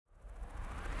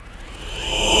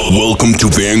Welcome to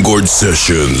Vanguard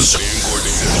Sessions,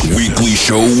 weekly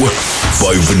show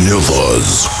by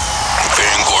Vanillas.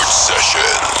 Vanguard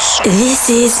Sessions. This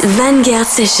is Vanguard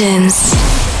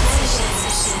Sessions.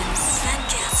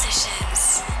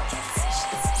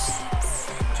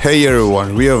 Hey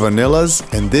everyone, we are Vanillas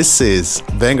and this is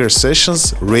Vanguard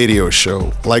Sessions radio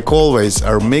show. Like always,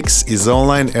 our mix is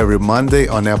online every Monday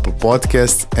on Apple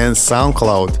Podcasts and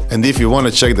SoundCloud. And if you want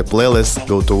to check the playlist,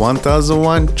 go to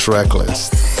 1001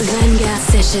 Tracklist. Vanguard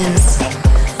Sessions.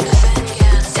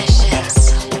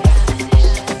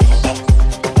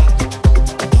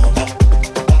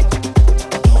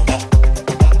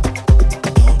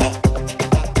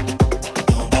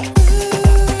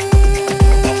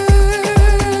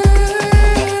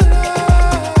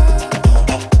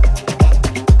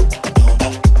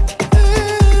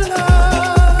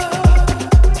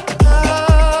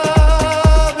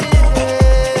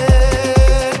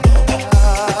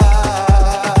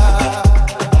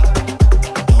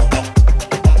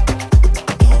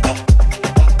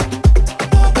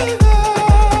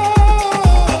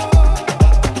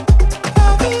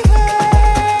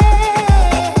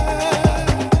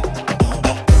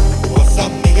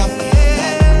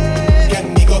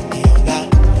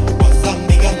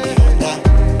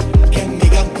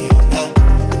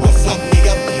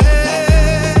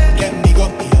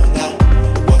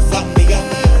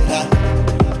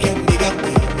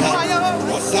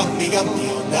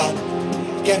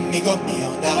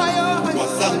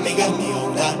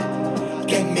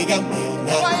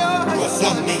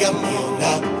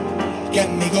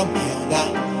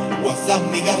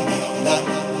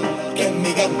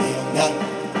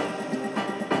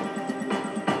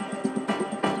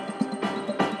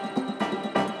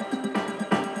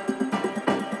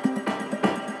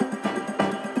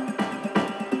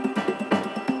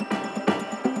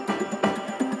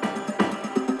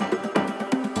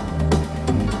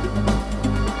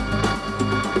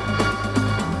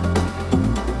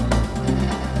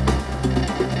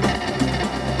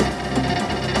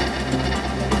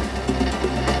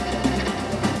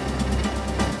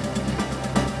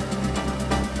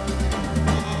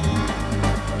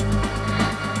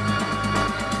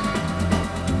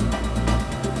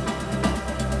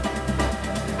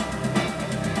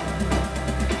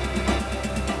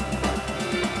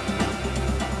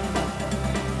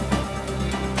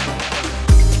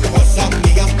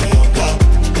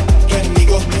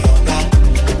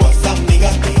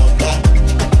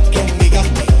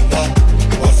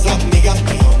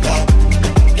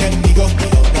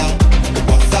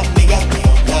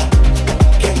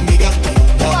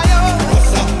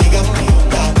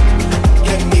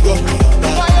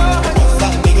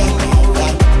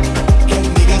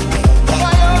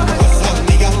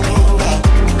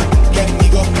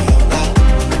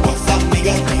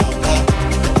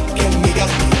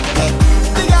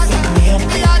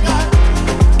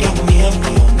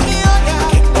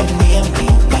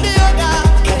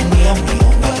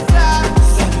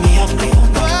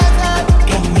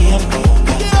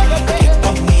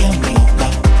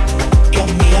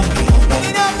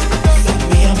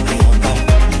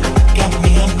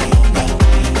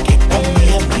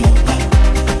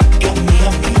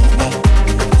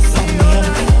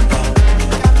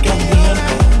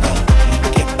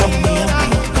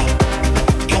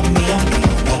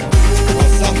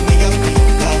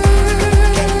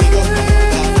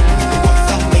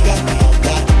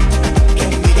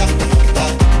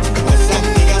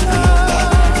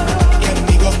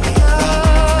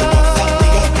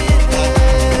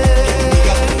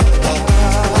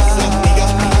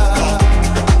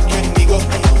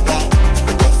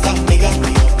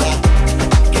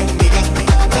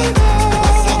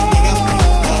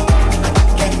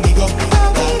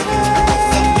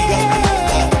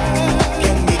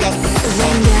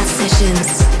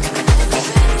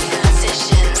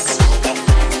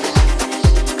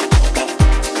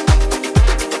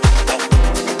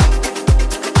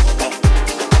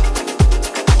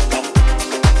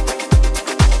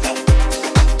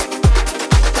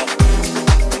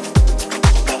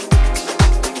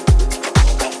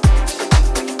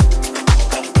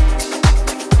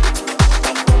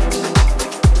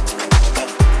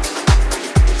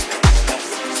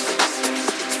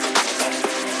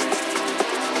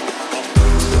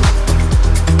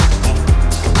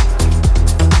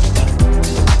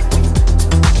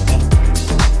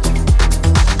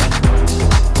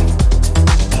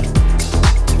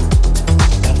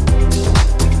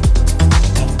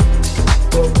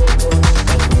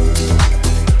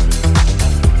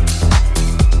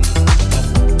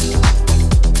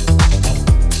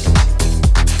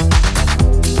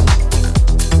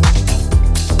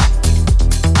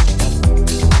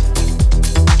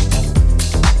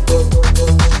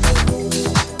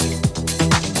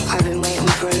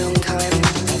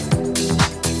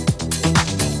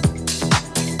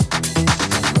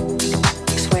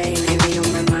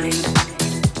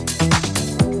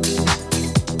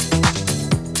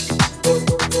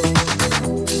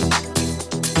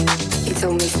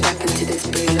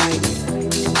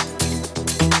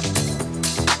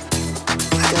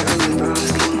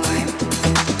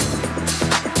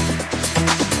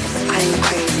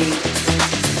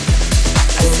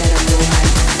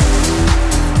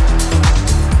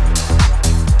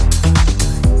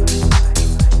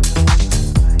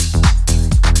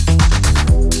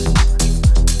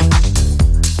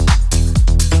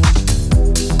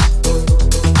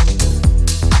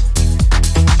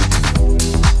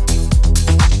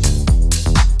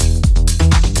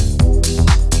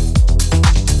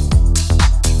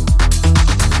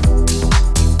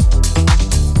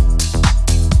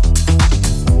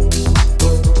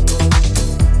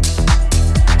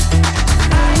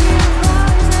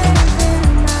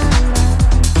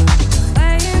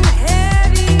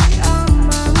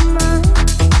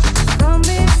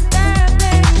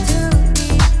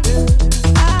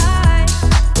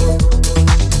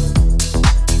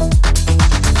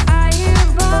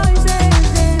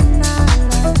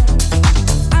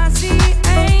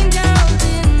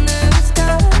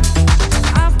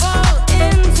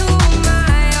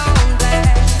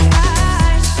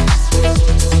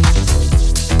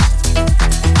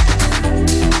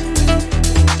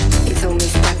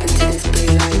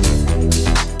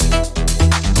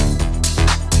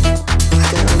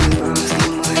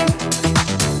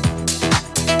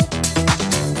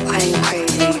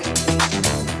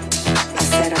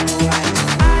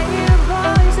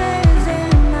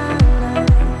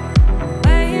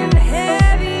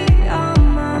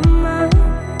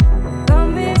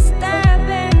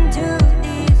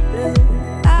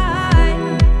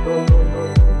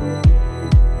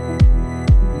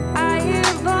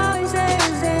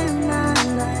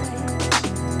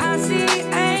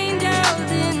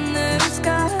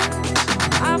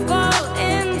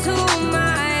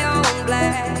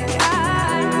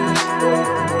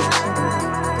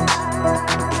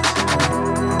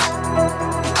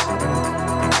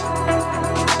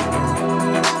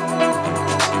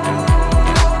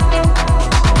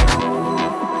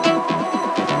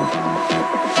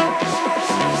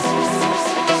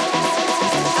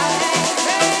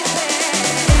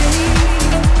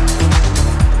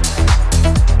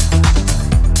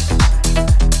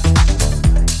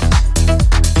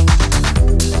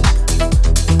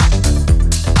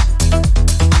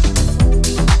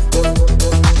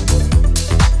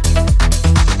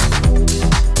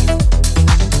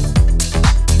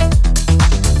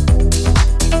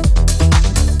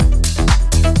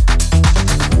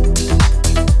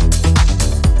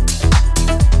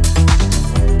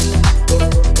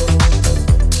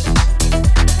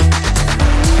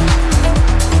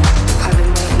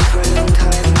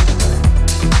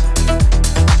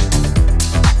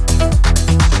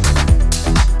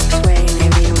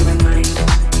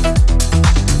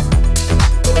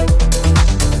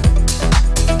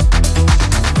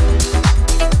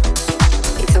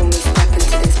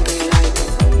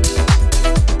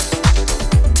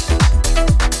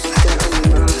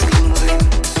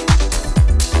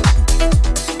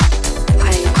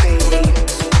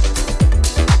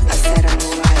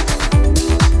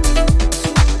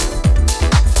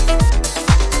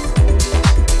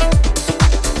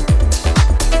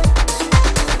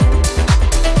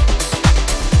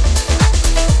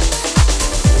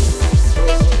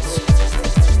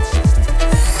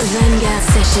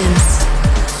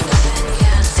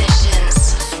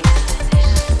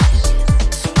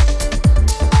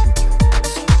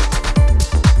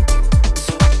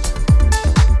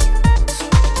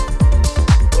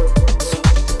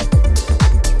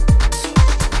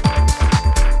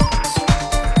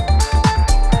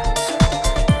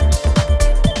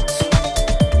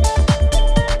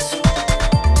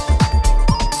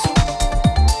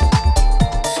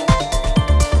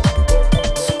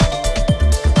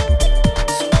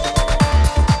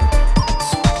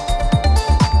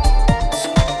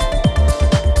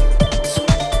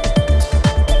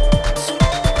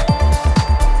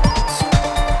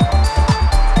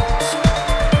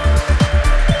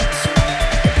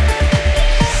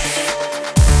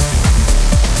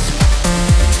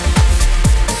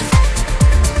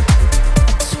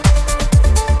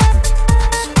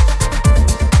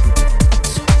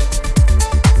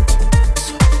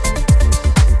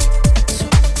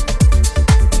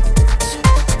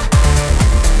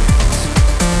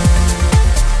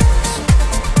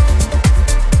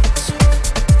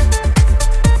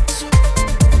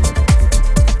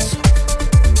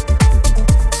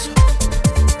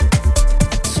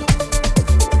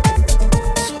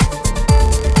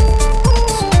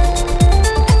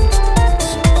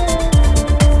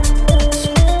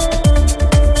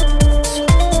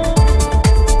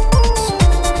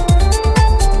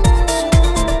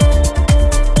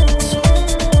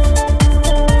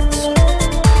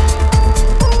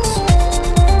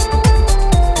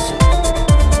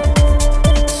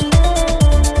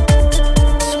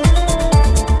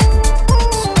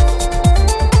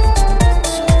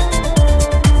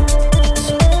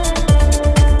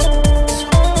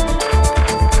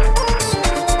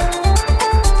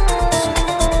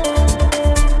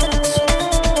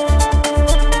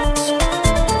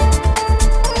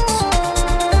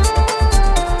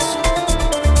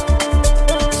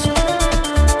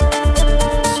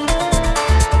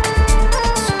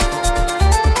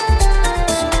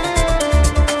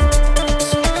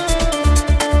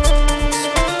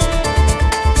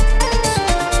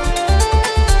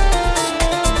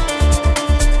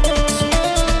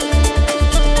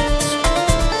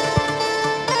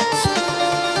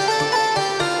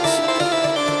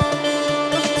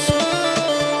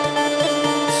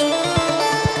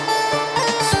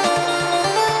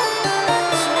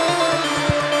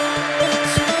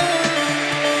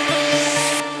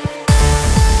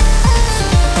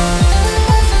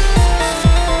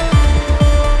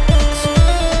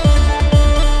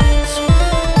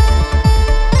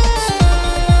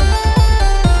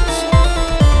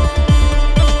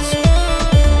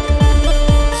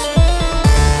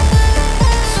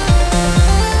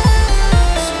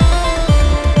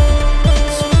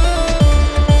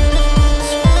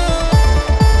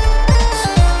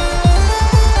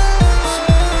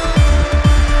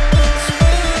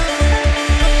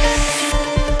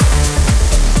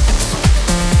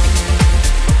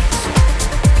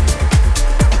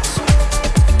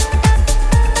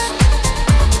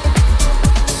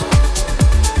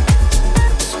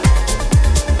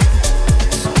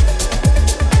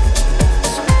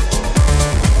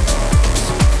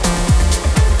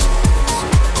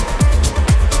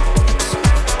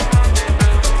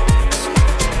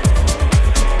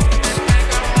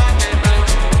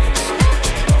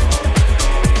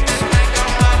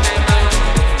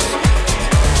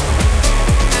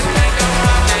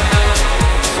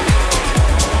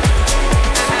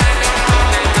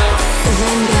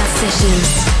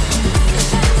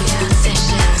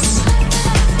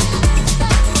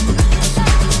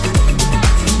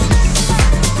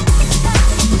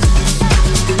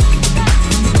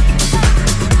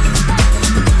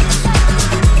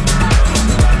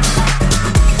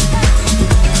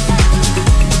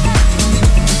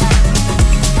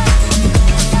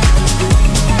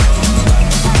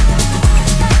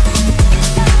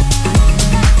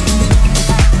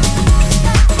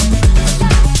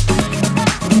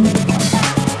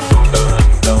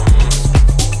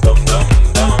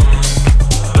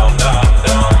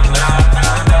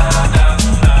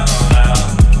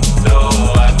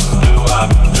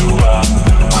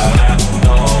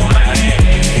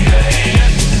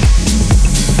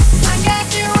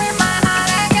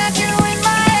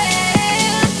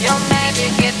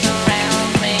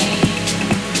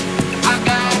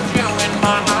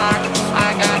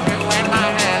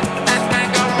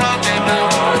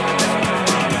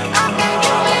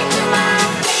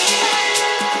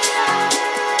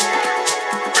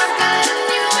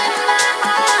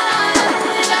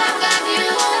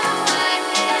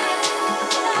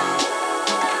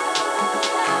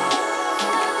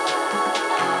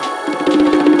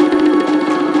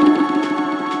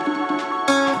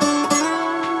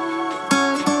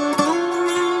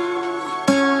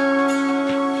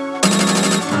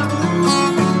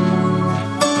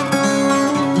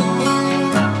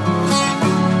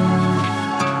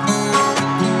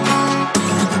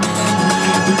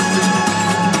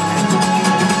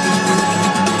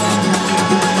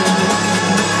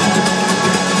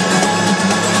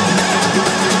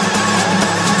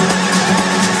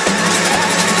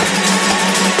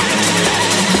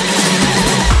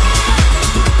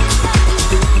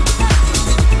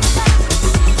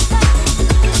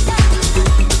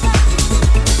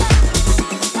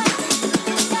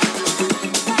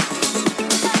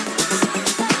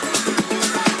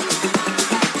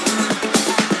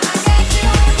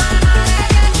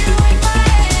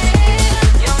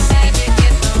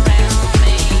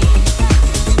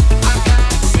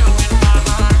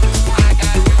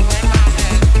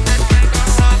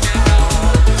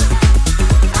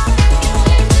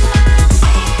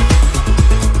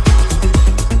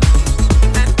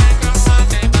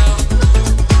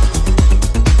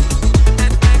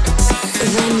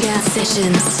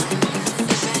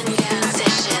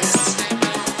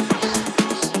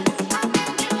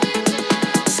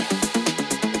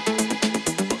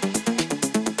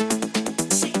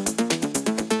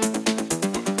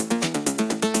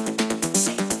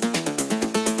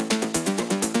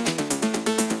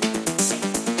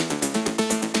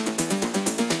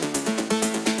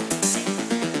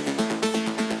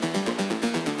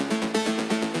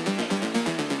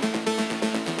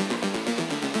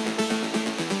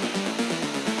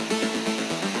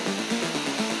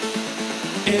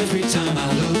 Every time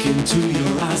I look into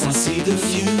your eyes, I see the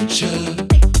future.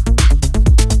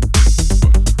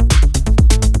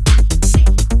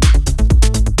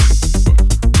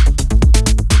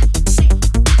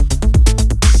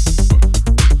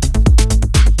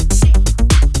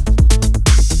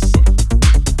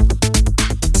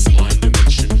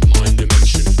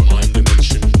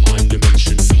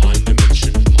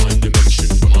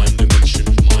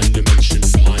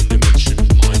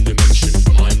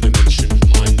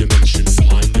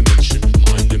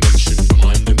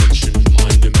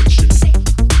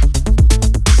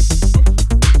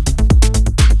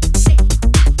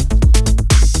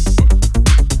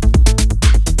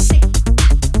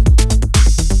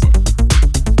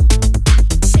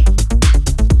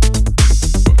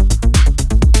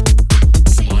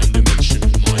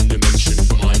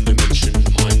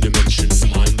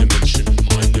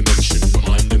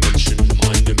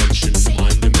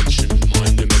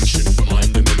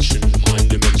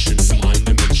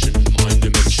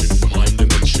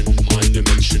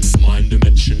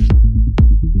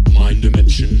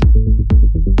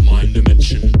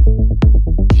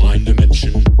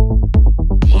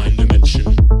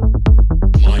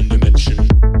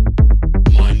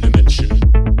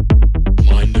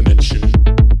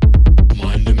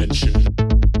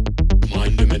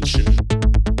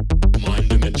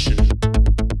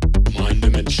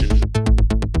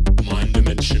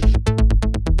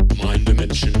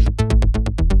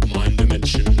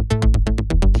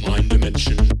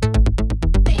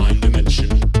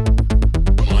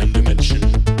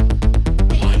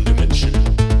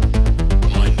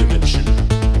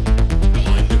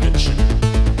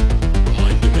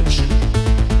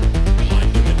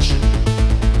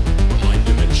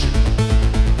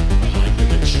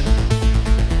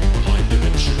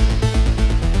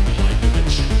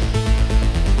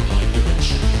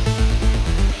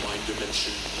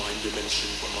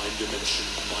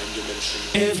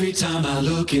 Every time I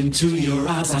look into your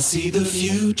eyes, I see the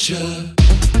future.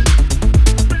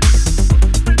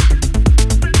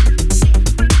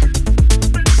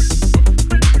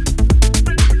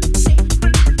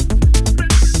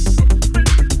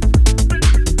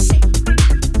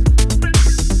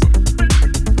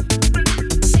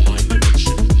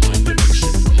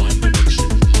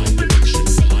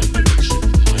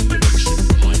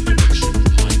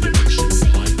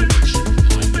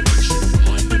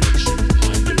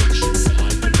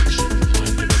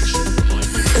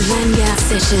 Vanguard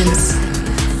Sessions.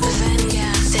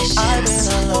 I've been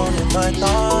alone in my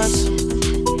thoughts.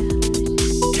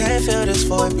 Can't feel this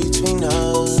void between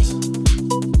us.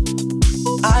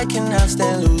 I cannot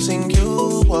stand losing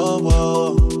you. Whoa,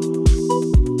 whoa.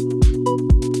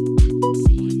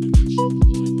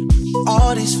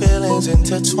 All these feelings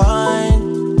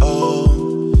intertwined.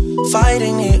 Oh,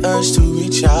 fighting the urge to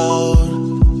reach out.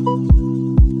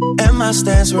 And my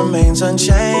stance remains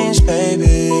unchanged,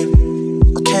 baby.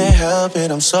 Can't help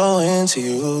it, I'm so into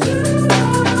you.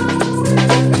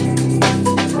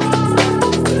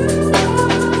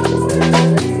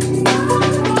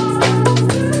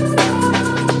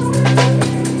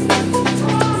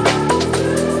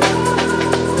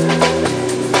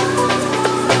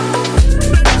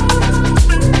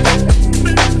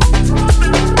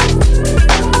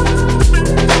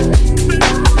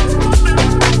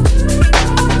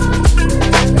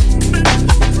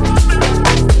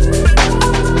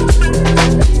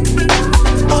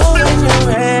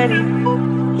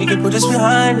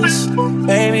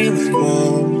 Maybe we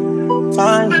can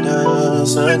find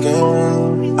us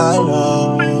again. I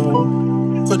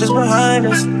know. Put this behind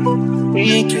us.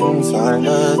 We can find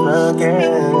us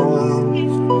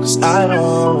again. 'Cause I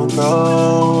don't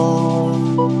know.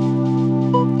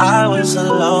 I was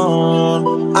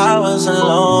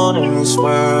alone in this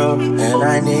world. And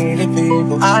I needed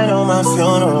people. I know my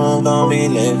funeral gon' be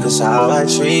lit. 'Cause how I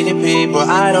treated people.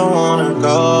 I don't wanna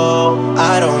go.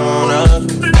 I don't wanna.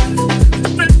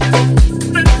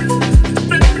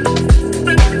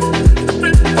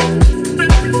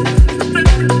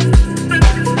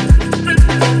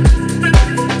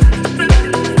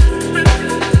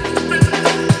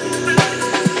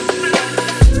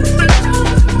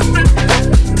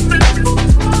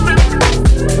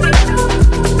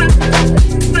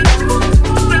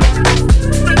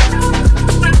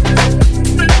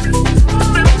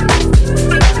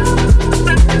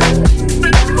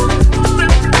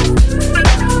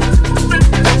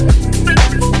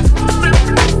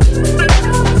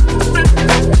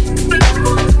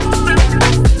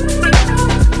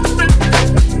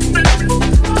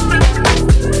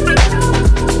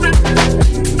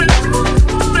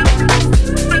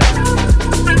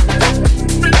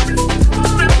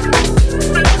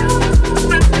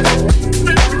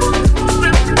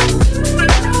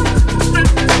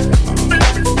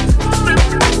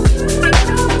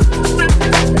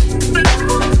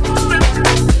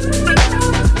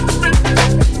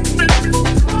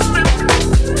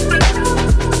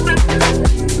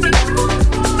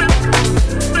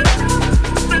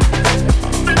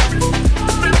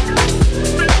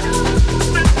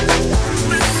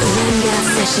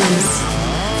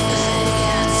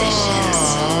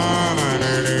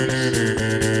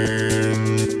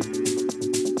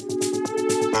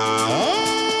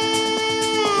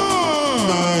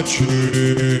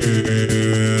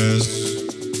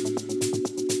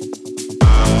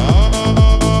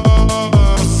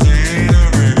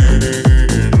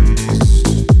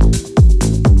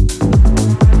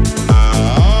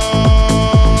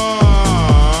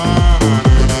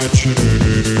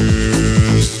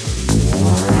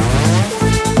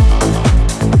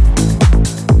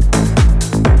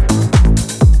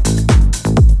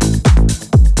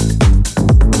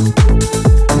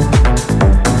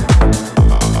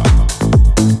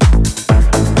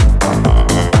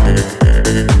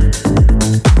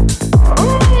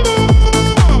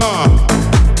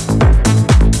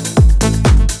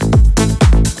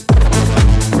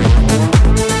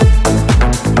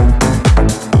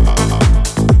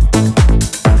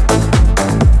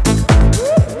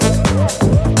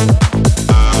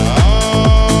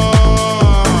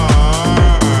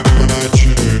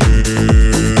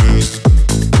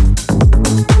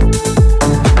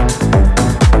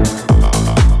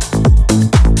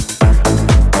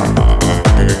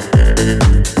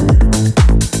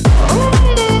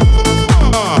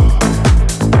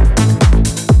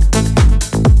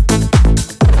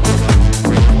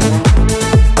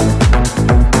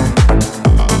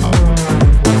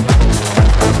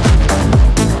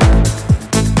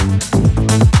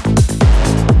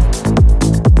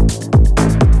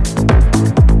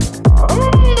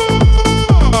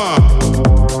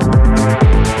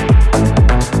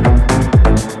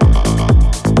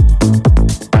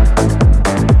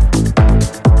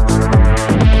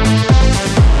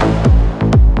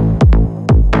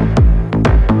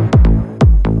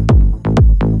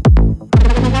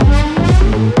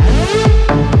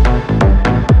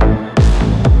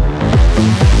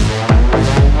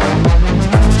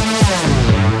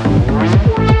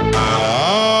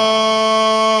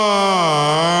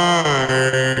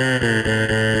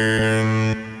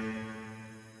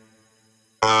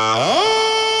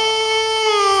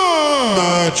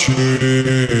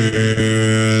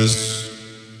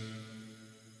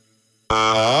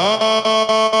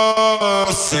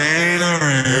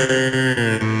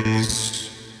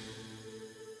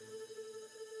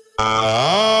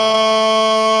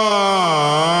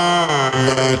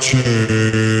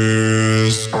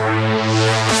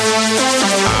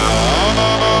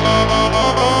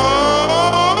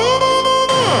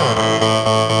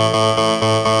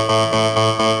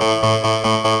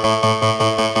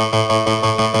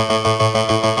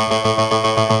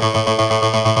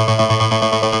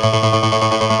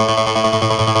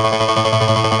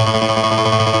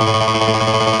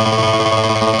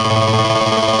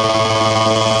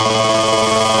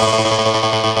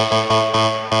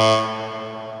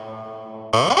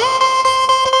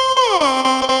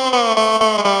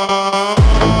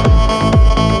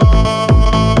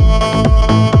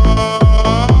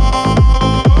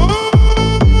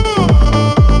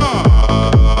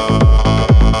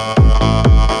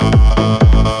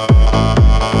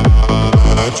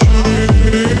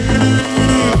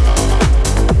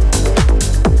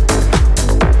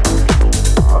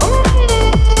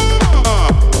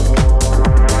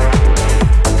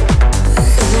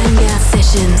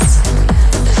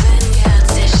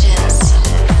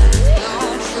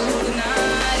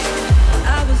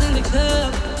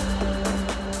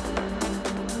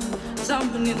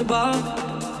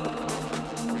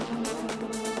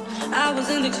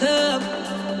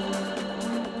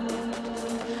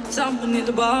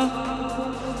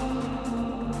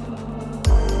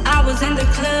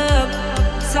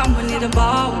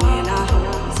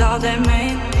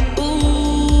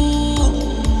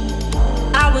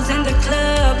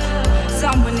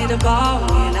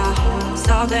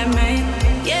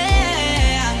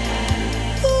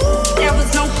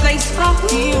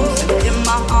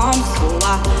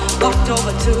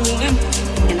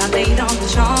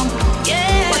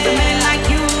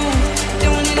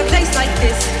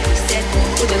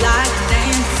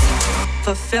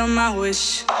 Fulfill my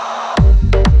wish.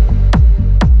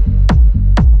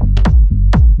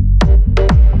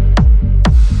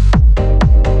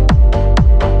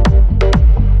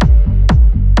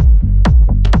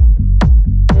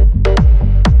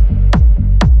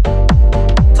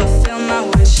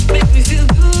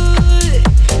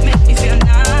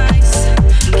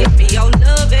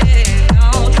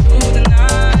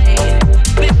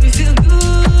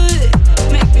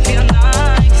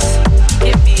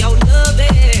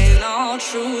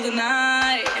 True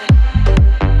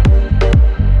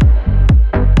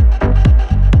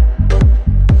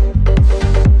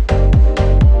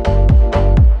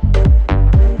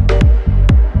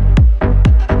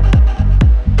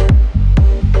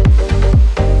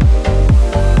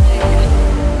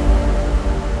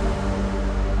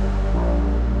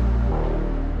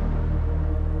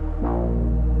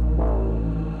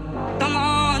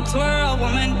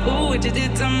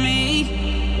eyes on me.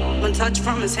 One touch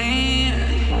from his hand,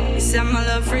 he set my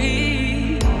love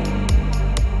free.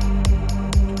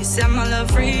 He set my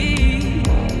love free.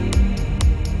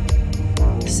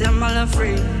 He set my love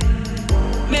free.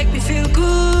 Make me feel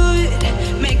good,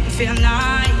 make me feel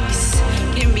nice.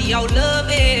 Give me your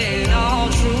loving all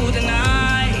through the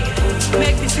night.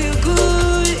 Make me feel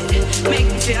good, make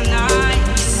me feel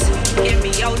nice. Give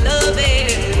me your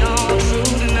loving all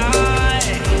through the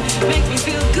night. Make me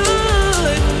feel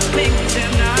good, make me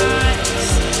feel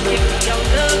nice. Give me your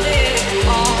loving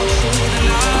all through the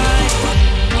night.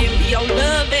 Give me your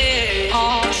loving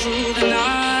all through the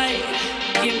night.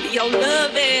 Give me your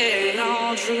loving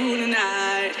all through the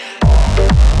night.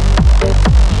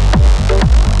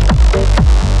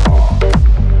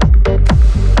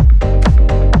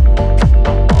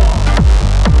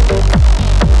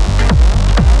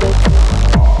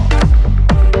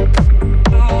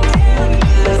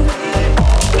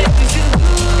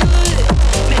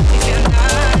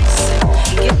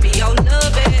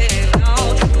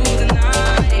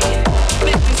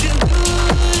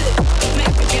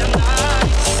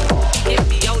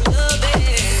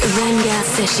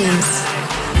 Sessions.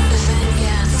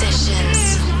 Vanguard Sessions.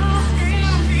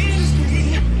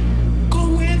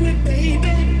 Come with me,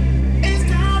 baby. It's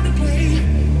time to play.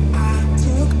 I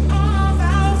took all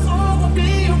vows, so we'll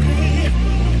be okay.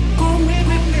 Come with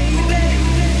me, baby.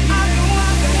 I know I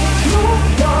can. Move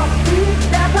your feet,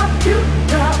 step up to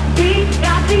the beat.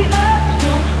 Got the urge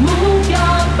to move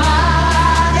your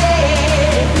body.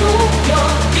 Move your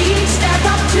feet, step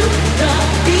up to the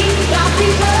beat. Got the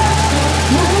urge to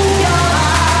move your body.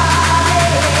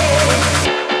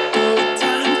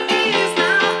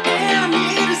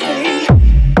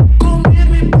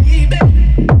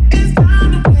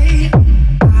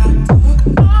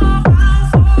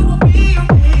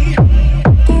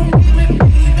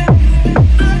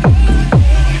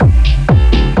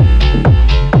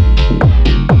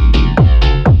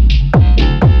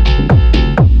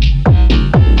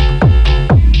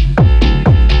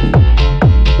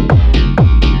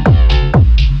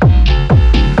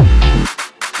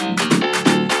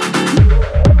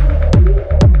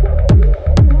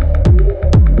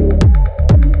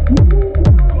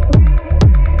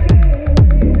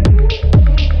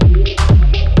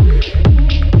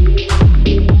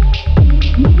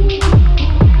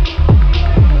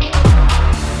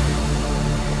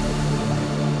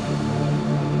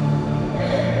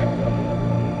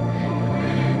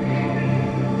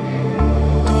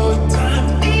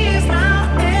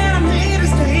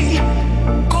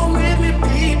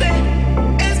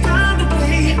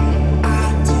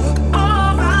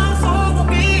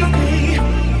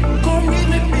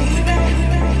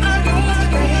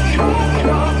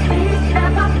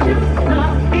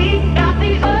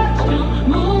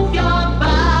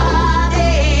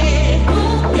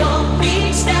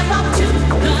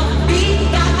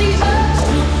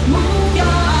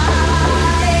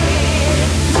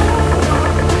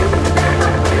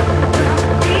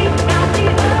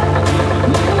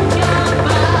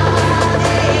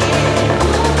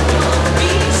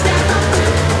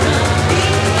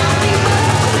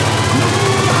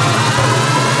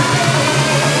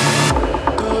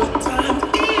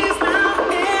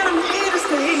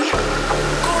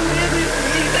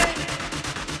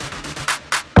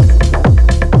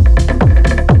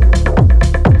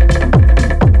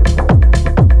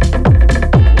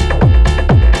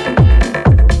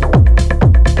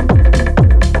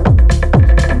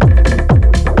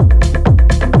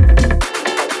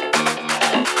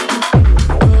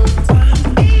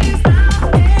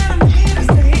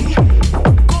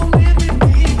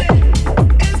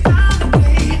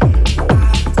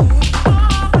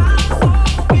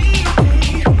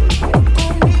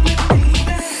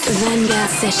 Vanguard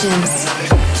Sessions.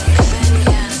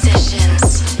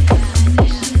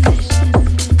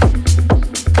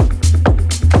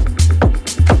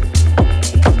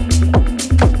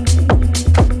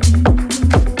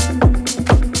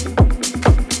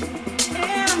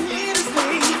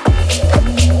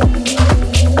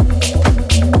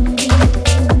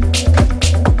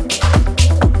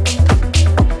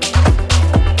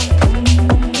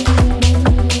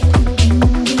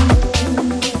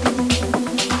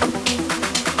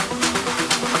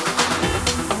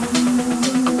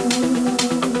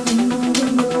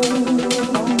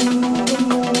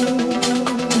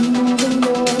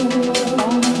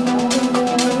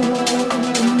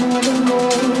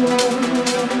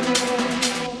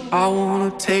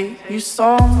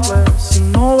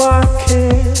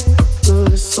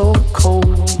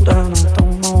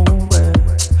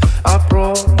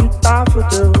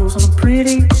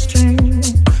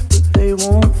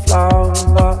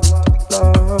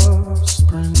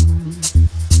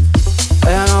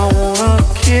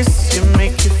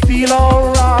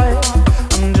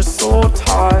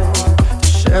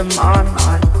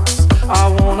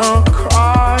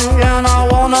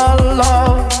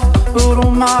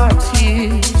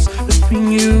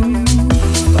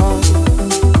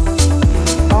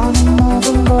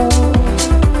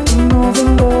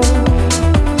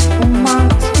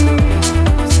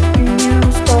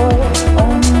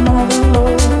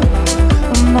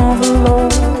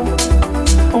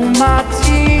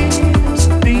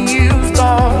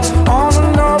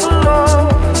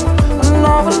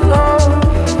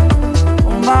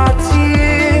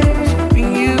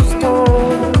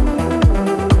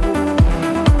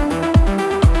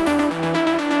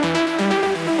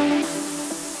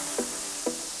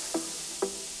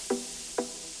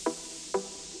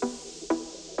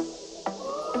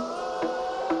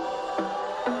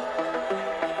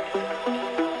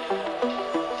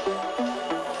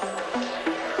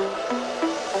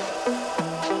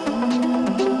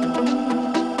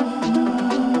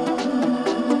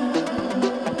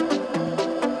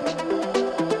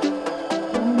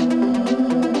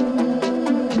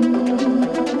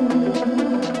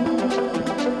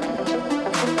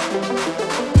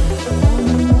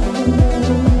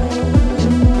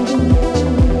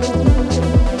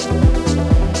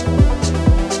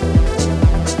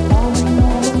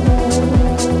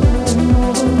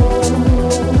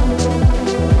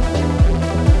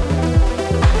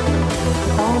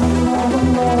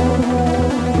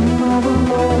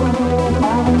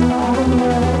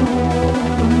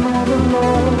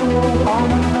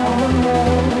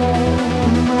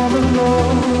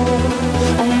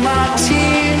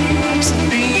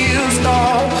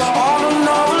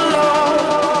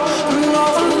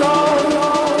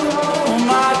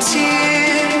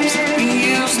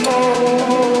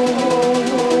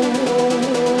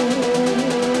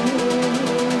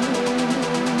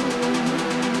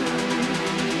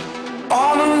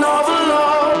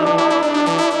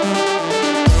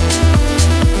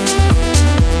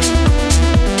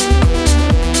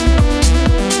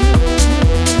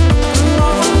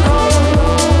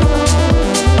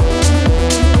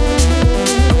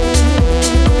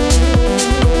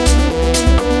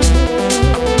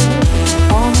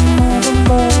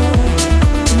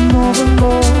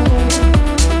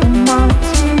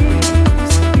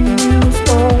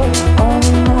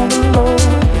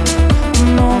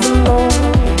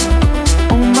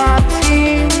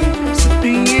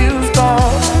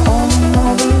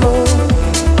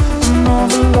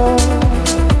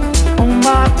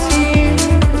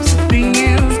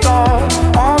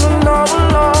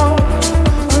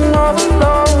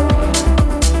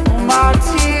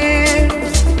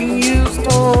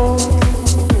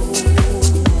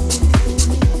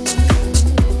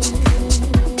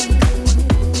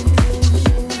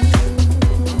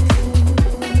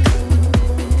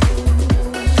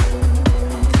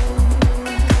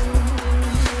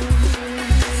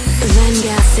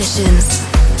 Sessions.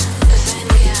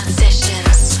 Vanguard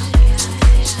Sessions.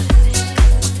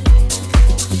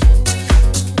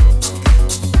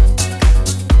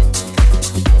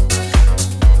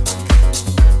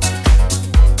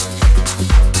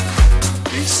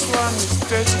 This one is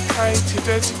dedicated,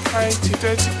 dedicated,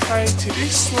 dedicated.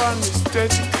 This one is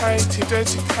dedicated,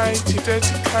 dedicated,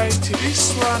 dedicated.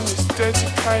 This one is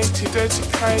dedicated,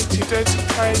 dedicated,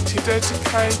 dedicated,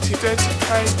 dedicated,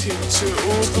 dedicated to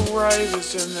all the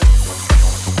ravers and the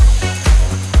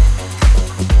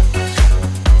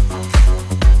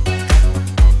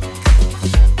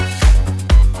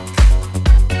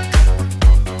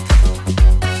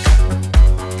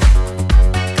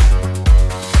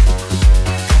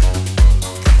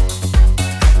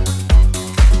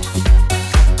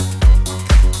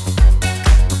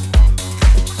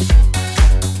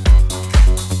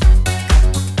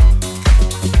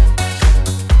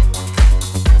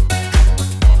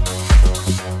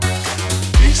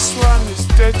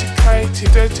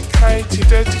dedicated,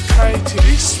 dedicated.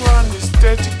 This one is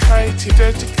dedicated,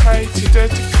 dedicated,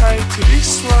 dedicated.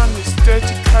 This one is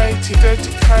dedicated,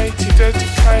 dedicated,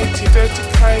 dedicated,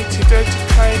 dedicated,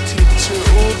 dedicated to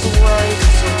all the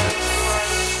ravers.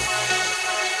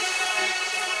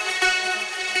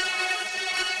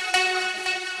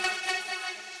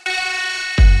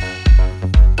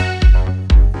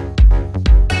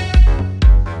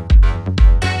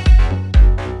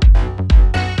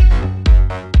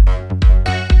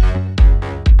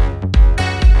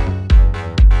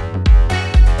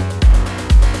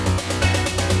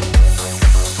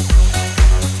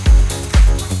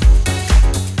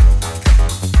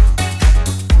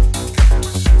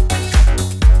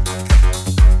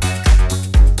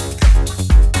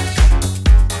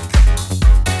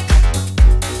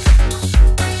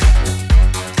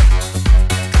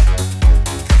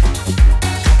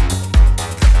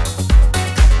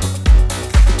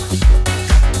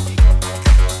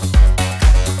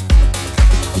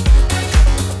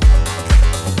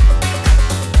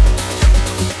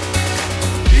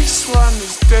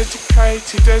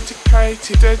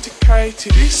 Dedicated,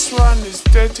 dedicated. This one is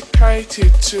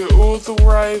dedicated to all the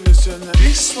ravers and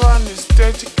this one is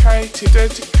dedicated,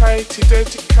 dedicated,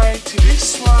 dedicated.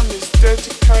 This one is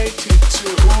dedicated to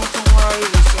all the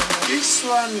ravers and this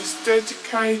one is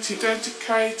dedicated,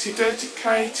 dedicated,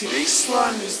 dedicated. This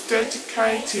one is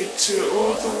dedicated to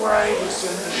all the ravers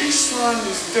and this one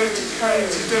is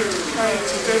dedicated,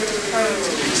 dedicated,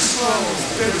 dedicated. This one is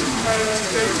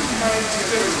dedicated, dedicated,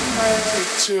 dedicated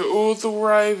to all the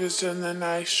ravers in the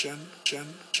nation. To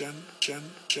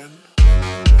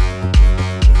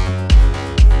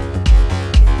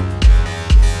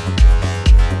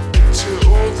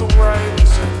all the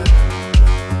ravers in the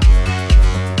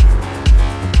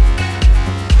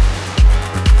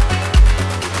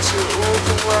to all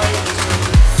the ravers in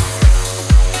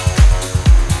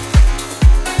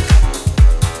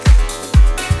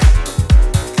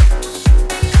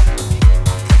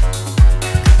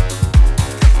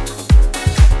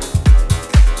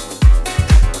the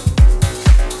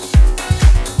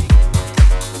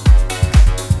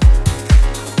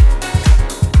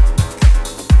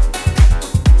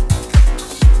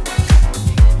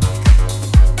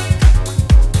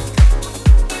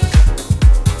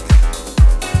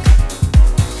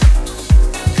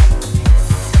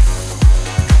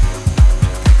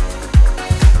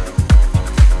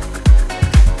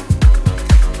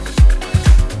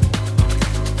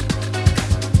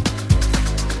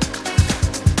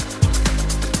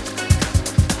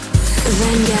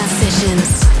Vanguard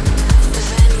Sessions.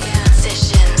 Vanguard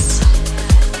Sessions.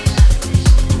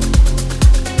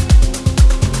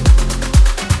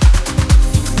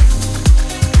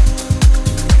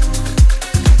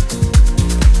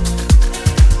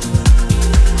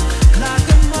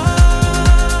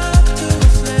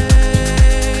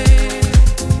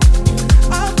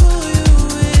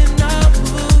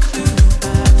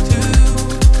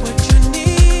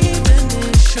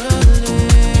 Initially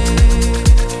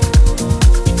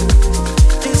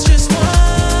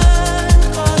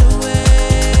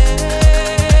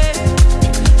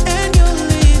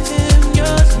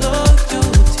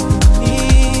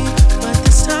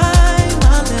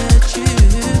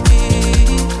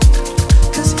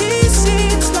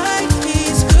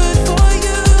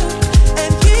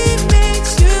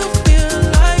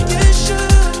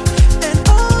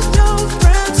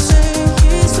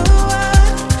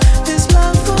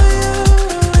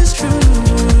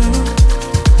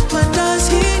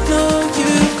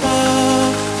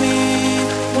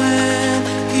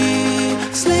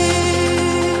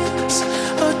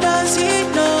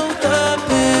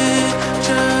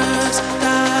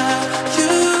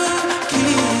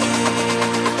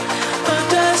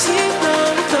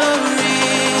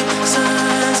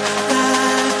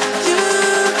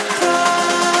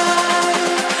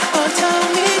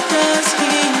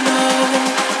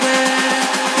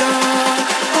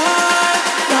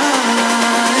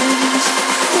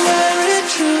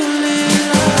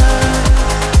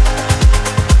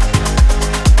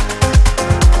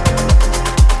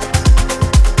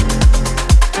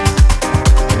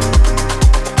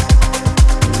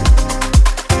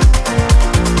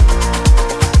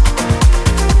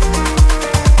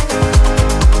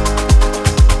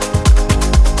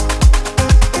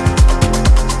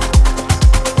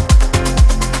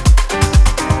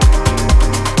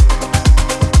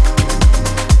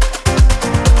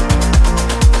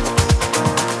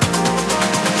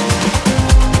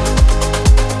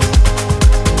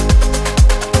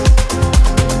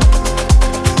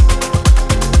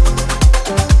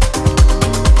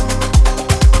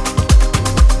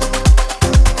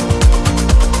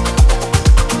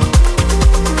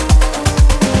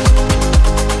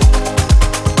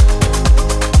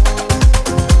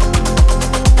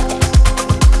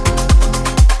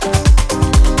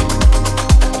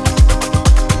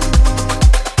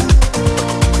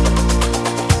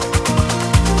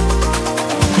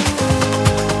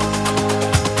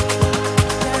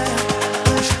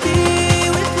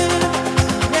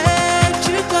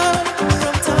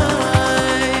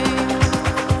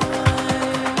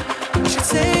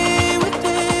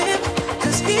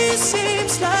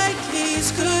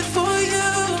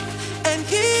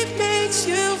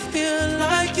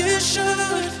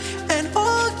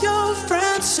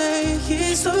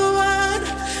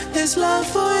his love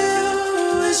for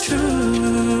you is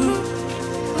true.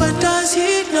 But does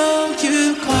he know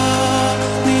you call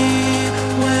me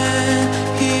when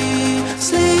he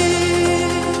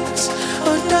sleeps?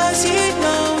 Or does he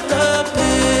know the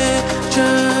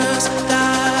pictures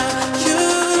that you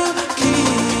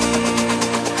keep?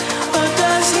 Or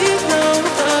does he know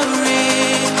the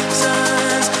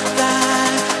reasons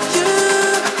that you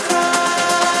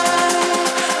cry?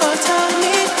 Or tell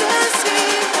me, does he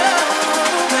know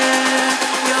where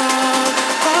your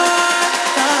heart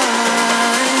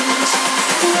lies?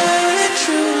 Where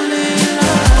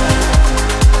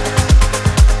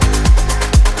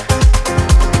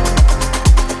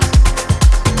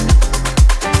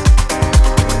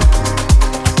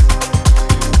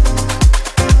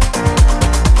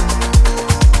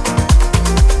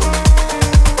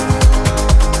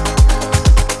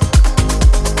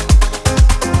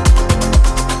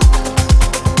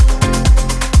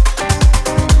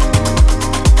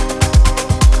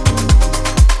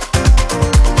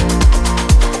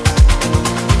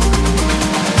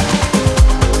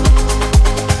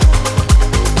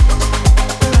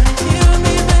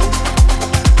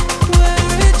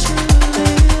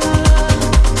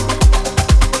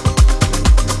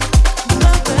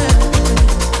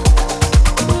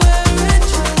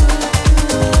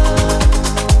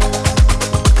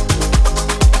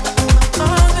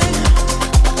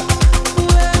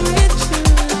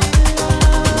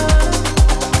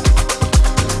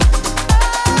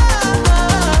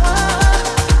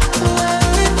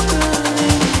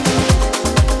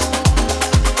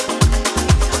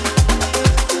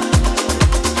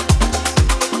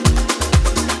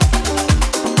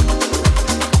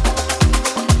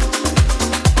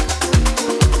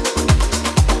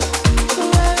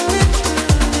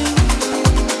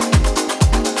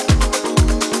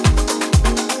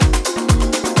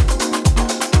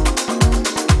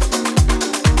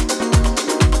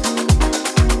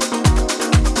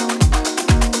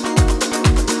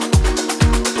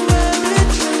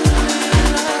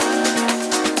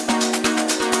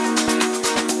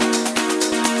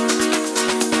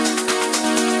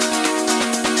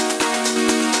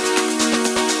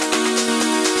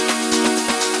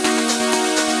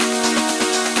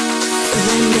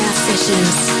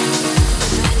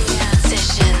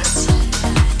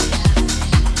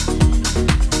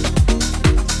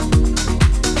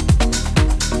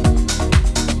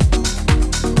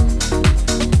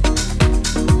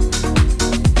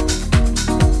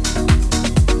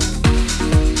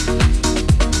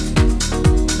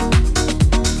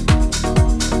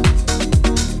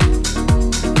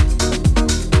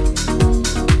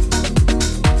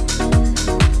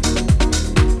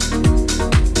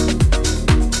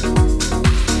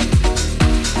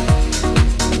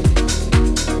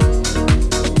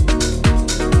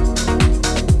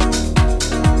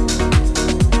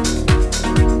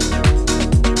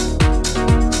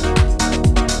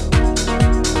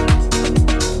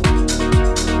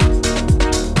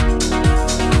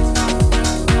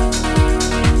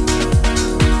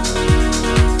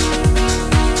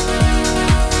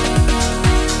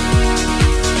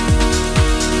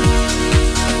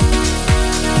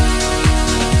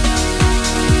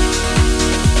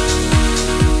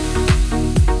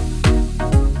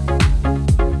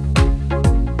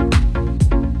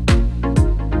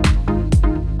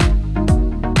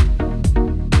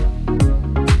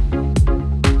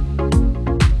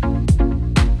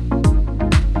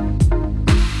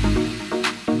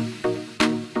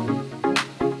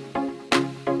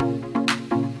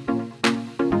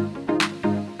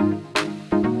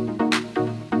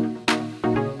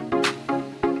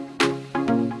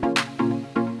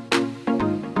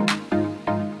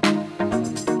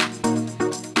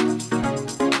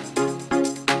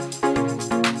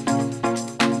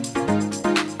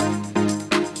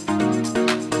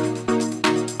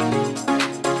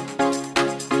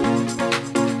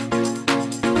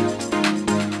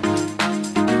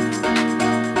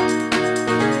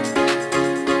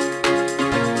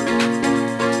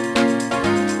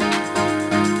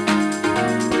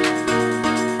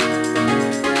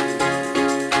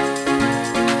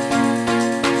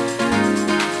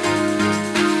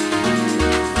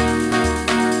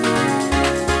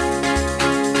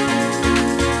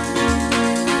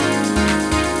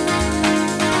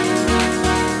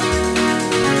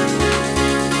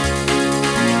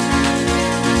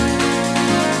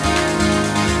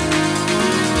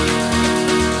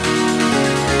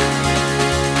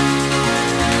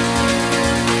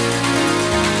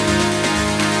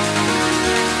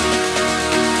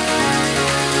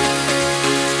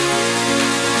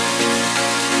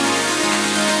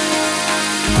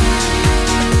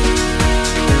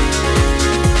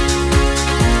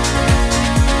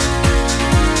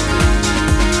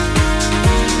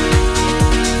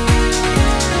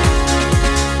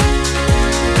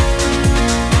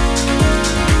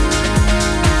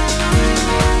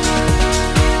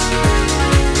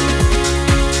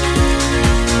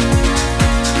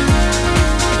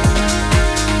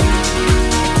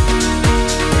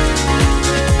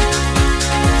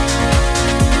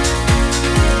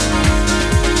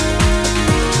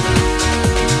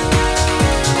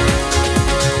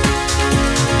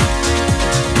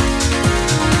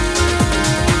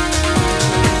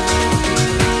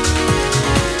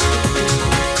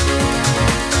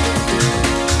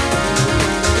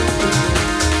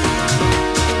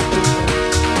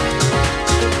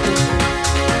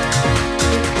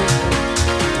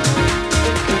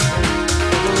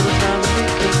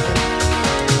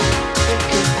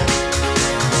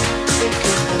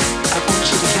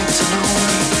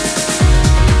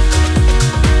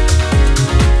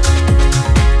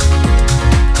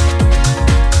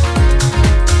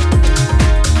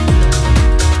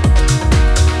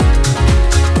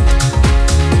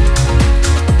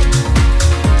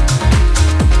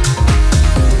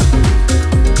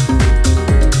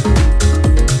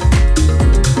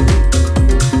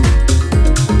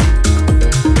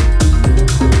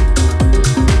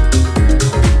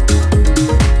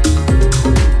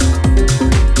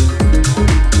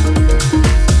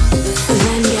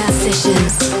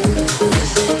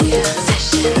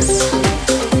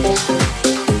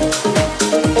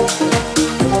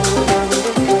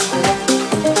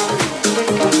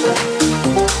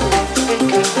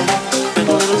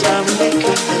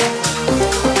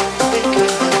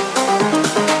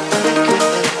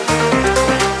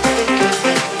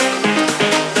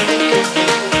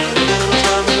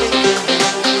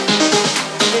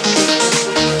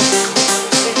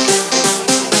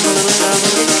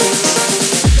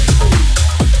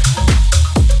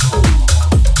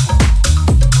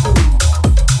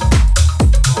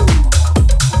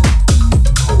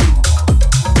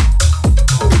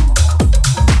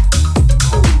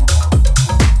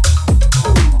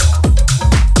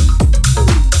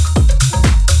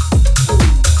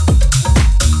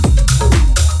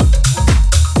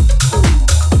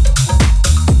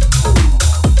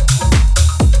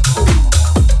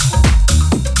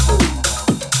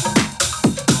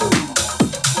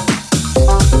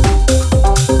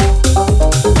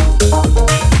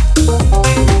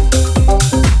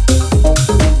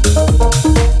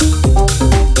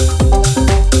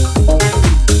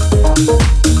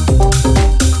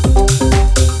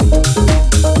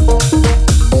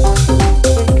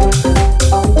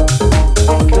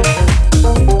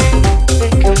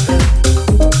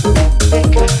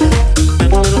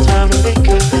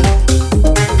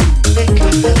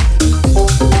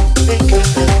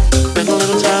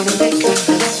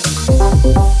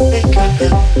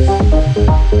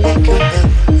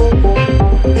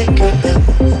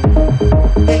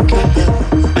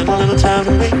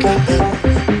time to make it then.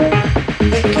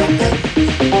 Make it then.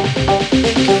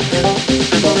 Make it then.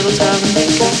 Spend a little time to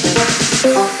make it then.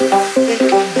 Make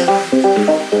it then.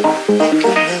 Make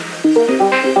it then.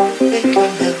 Make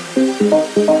it then.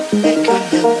 Make it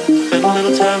then. Spend a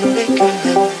little time to make it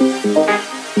then.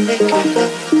 Make it then.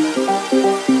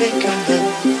 Make it then.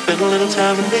 Spend a little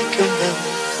time to make it then.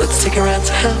 Let's take a ride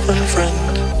to heaven,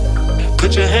 friend.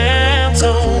 Put your hands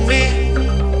on me.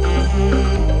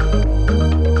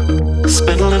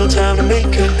 Spend a little time to make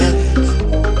amends.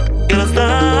 Get us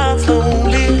not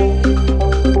lonely.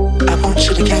 I want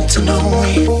you to get to know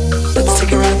me. Let's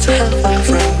take a ride to heaven,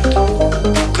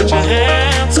 friend. Put your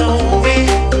hands on me.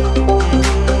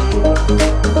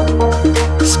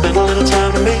 Spend a little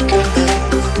time to make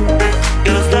amends.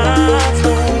 Get us not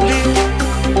lonely.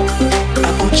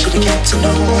 I want you to get to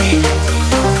know me.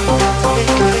 Make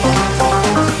amends.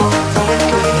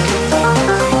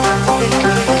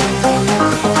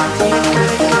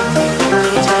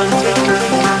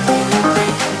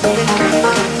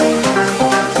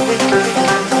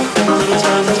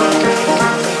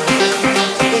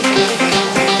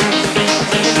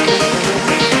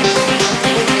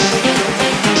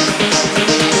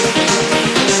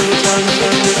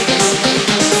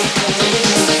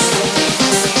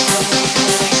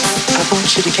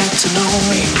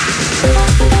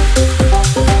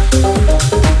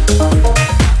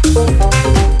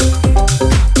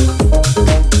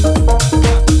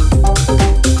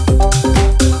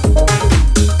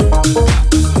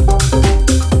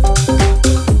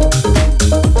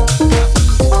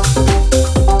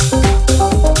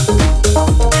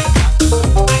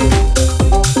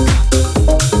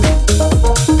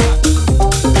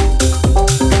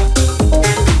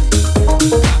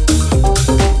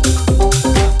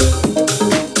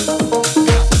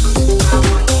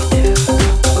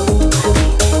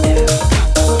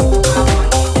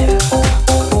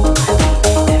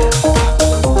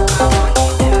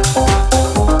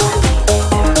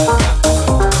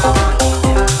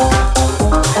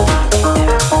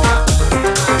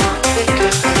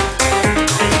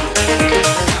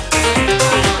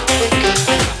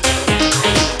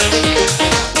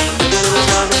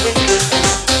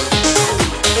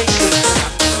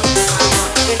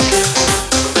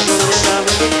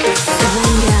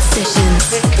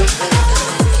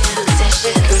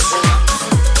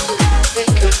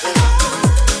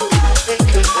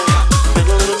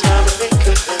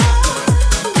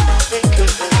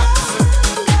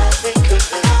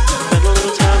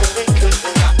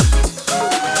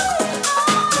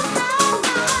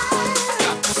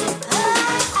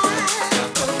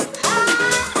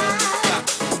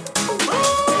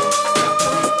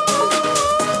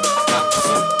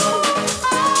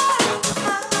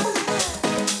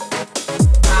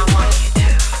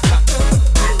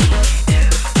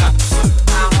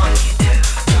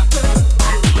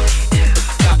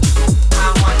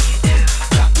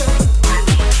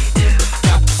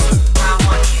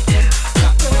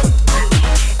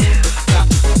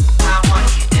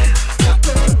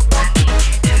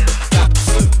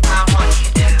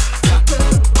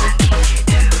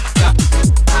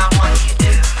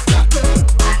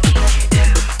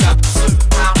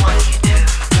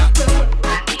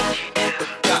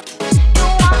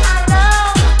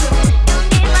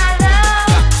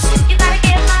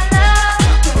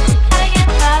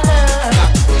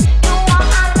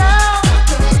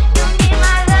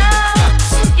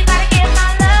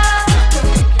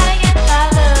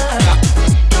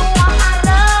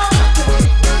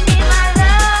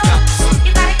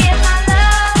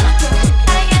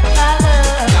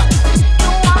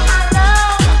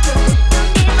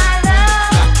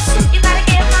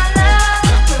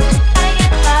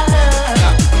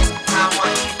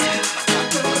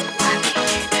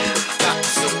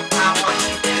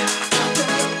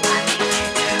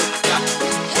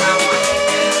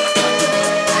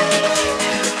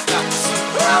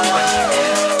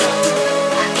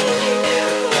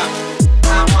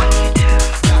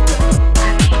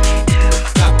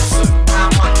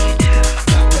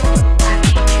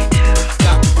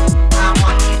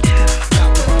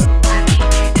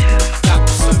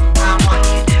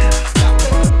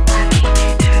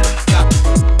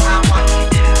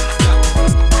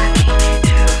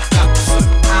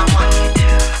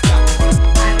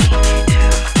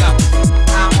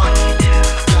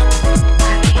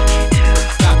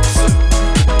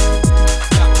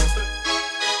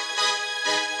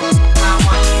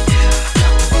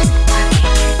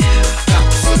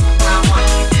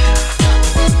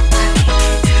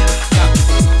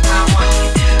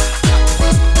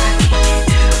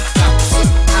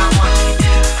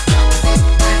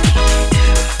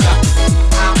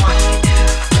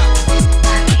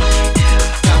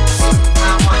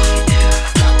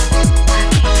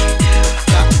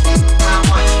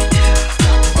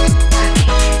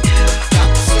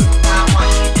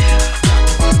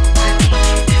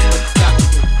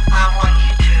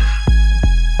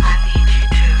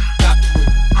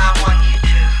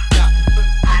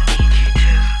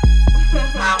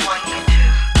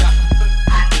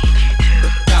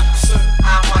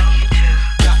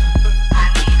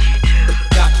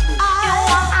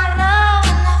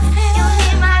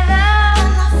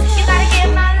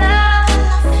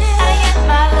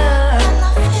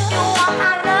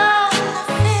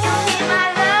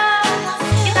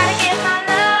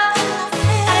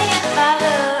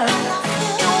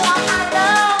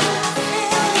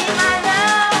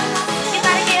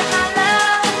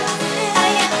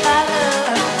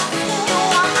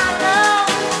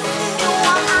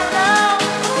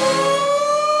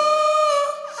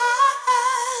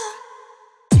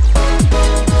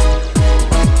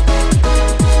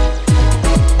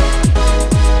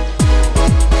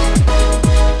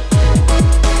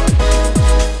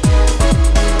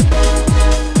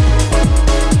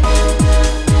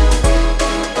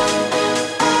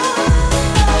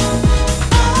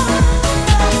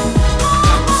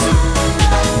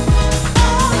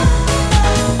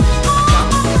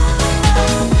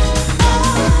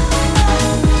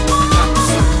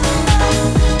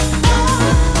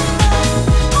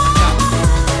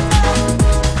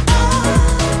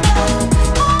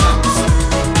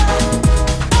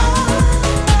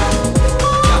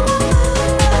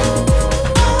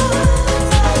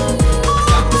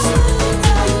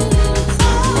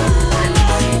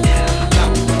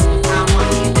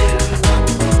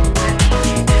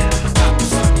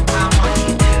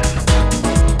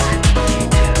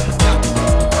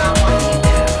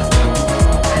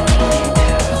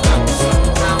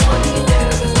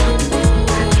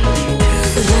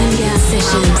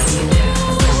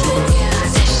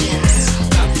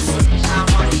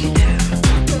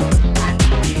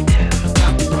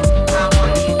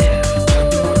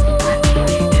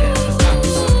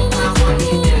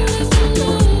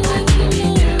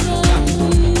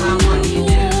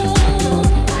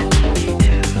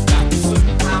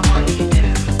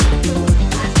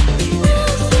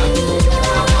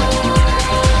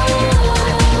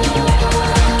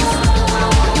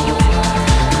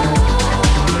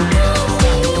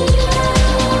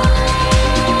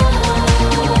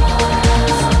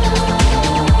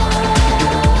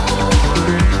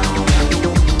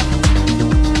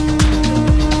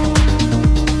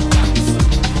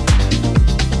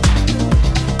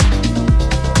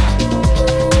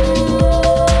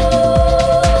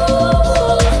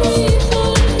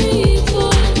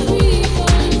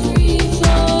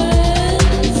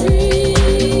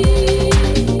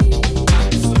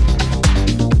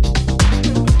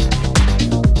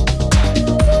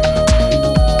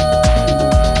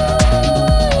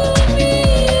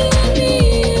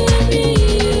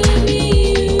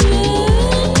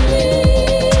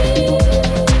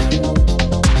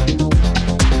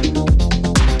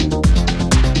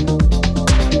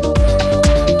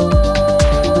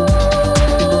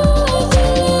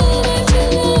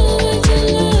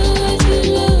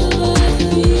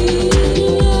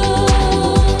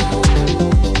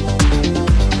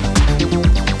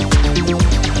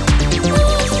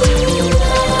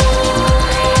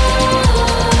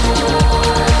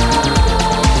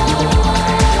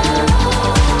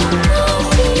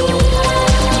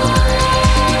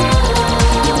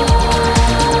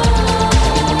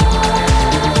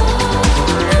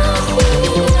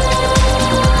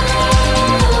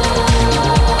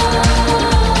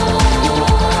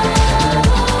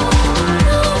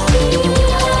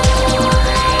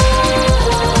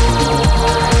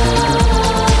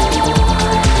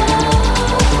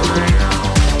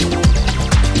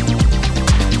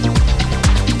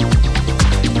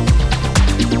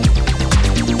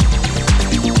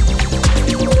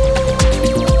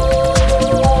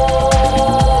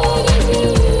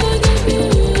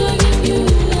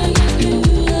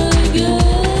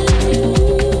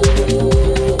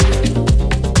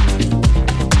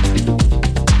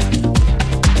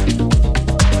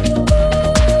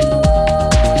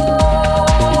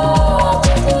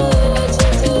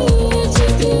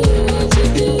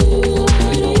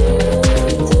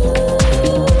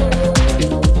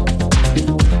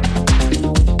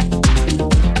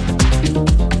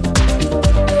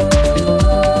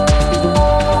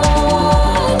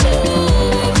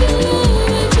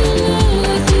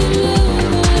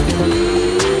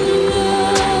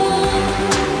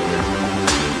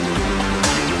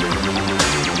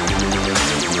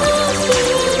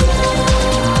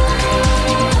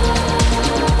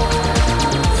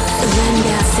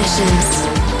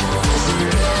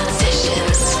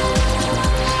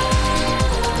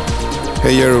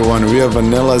 Hey everyone, we are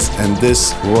Vanillas and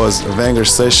this was Vanguard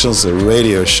Sessions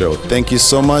radio show. Thank you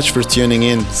so much for tuning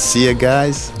in. See you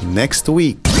guys next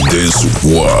week. This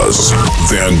was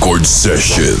Vanguard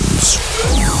Sessions.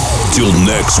 Till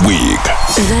next week.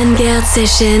 Vanguard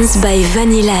Sessions by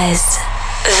Vanillas.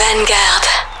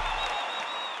 Vanguard.